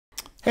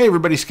Hey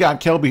everybody,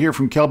 Scott Kelby here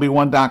from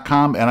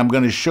Kelby1.com, and I'm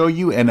going to show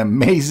you an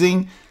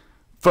amazing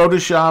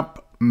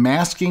Photoshop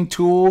masking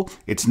tool.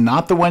 It's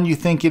not the one you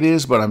think it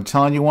is, but I'm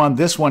telling you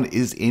this one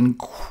is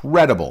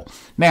incredible.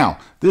 Now,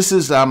 this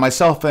is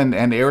myself and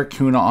Eric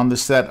Kuna on the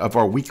set of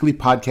our weekly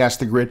podcast,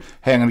 The Grid.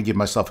 Hey, I'm going to give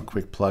myself a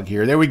quick plug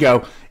here. There we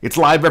go. It's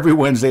live every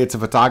Wednesday. It's a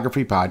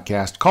photography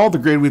podcast called The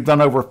Grid. We've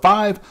done over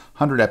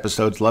 500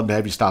 episodes. Love to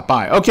have you stop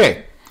by.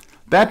 Okay.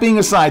 That being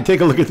aside, take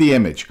a look at the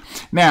image.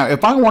 Now,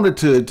 if I wanted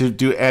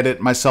to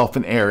edit myself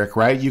and Eric,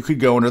 right, you could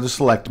go under the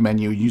select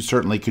menu. You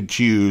certainly could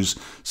choose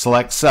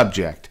select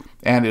subject,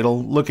 and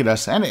it'll look at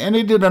us. And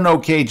it did an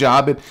okay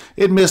job.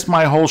 It missed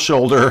my whole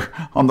shoulder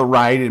on the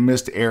right. It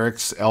missed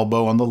Eric's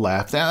elbow on the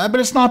left. But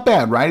it's not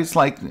bad, right? It's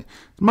like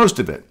most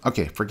of it.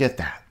 Okay, forget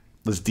that.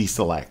 Let's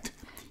deselect.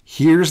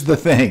 Here's the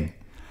thing.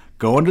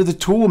 Go under the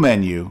tool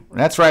menu.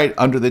 That's right,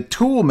 under the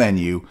tool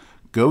menu.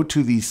 Go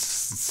to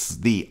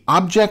the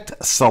object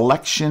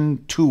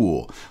selection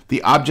tool.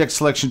 The object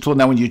selection tool.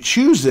 Now, when you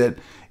choose it,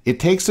 it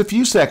takes a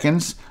few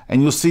seconds,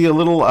 and you'll see a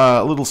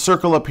little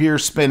circle up here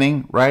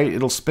spinning. Right?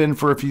 It'll spin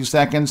for a few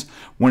seconds.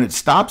 When it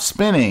stops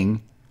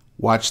spinning,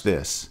 watch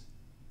this.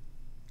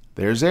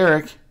 There's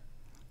Eric.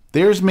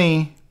 There's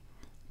me.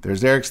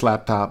 There's Eric's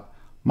laptop.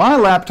 My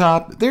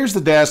laptop, there's the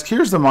desk,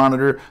 here's the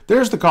monitor,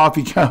 there's the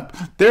coffee cup,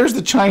 there's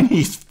the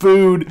Chinese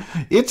food.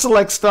 It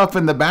selects stuff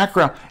in the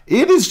background.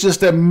 It is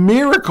just a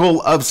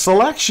miracle of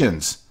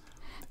selections.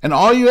 And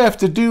all you have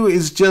to do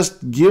is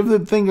just give the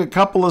thing a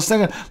couple of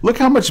seconds. Look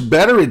how much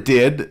better it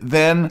did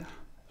than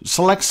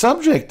select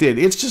subject did.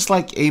 It's just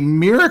like a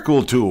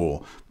miracle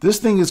tool. This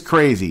thing is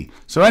crazy.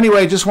 So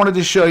anyway, just wanted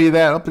to show you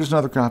that. Oh, there's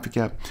another coffee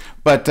cup.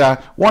 But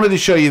wanted to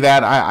show you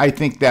that. I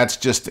think that's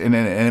just an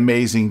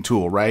amazing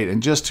tool, right?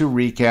 And just to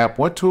recap,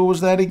 what tool was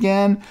that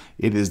again?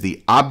 It is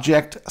the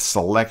object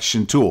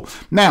selection tool.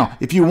 Now,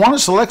 if you want to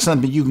select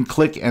something, you can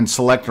click and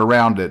select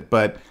around it.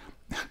 But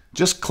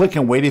just click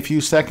and wait a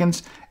few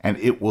seconds, and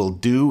it will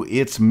do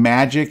its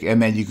magic. And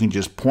then you can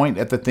just point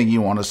at the thing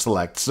you want to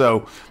select.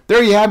 So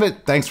there you have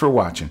it. Thanks for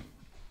watching.